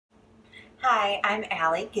Hi, I'm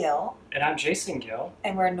Allie Gill, And I'm Jason Gill.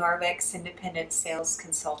 and we're Norwex Independent Sales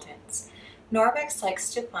Consultants. Norwex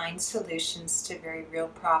likes to find solutions to very real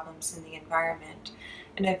problems in the environment,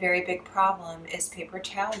 and a very big problem is paper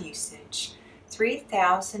towel usage.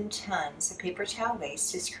 3,000 tons of paper towel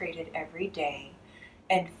waste is created every day,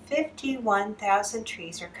 and 51,000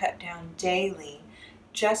 trees are cut down daily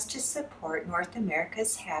just to support North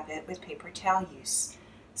America's habit with paper towel use.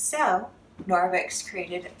 So, Norwex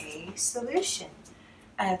created a solution.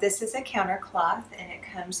 This is a counter cloth, and it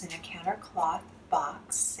comes in a counter cloth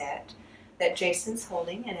box set that Jason's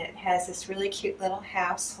holding, and it has this really cute little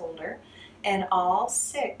house holder and all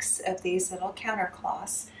 6 of these little counter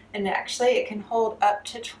cloths, and actually it can hold up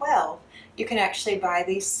to 12. You can actually buy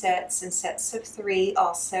these sets in sets of 3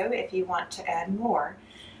 also if you want to add more.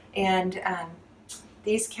 And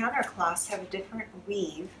these counter cloths have a different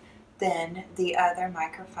weave than the other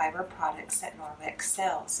microfiber products that Norwex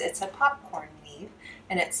sells. It's a popcorn weave,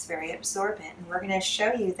 and it's very absorbent, and we're going to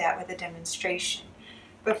show you that with a demonstration.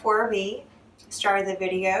 Before we started the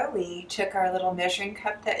video, we took our little measuring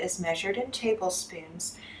cup that is measured in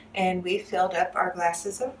tablespoons, and we filled up our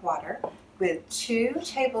glasses of water with 2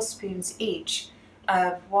 tablespoons each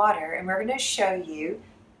of water, and we're going to show you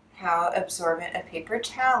how absorbent a paper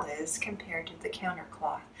towel is compared to the counter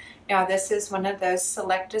cloth. Now, this is one of those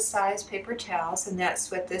Selecta-size paper towels, and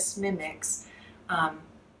that's what this mimics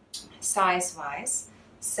size-wise.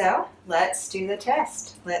 So let's do the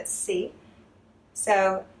test. Let's see.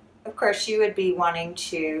 So, of course, you would be wanting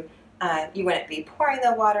to, you wouldn't be pouring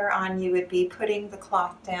the water on, you would be putting the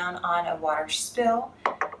cloth down on a water spill.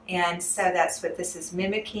 And so that's what this is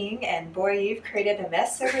mimicking, and boy, you've created a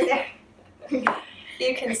mess over there.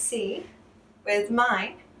 You can see with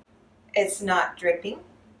mine, it's not dripping,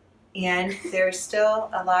 and there's still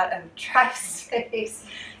a lot of dry space,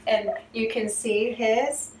 and you can see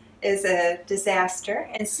his is a disaster.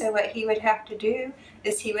 And so what he would have to do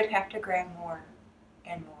is he would have to grab more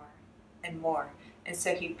and more and more, and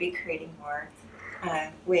so he'd be creating more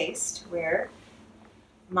waste, where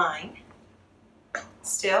mine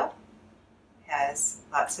still has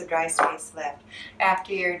lots of dry space left.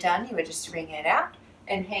 After you're done, you would just wring it out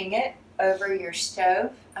and hang it over your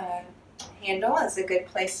stove handle is a good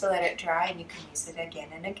place to let it dry, and you can use it again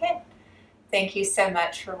and again. Thank you so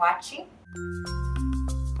much for watching.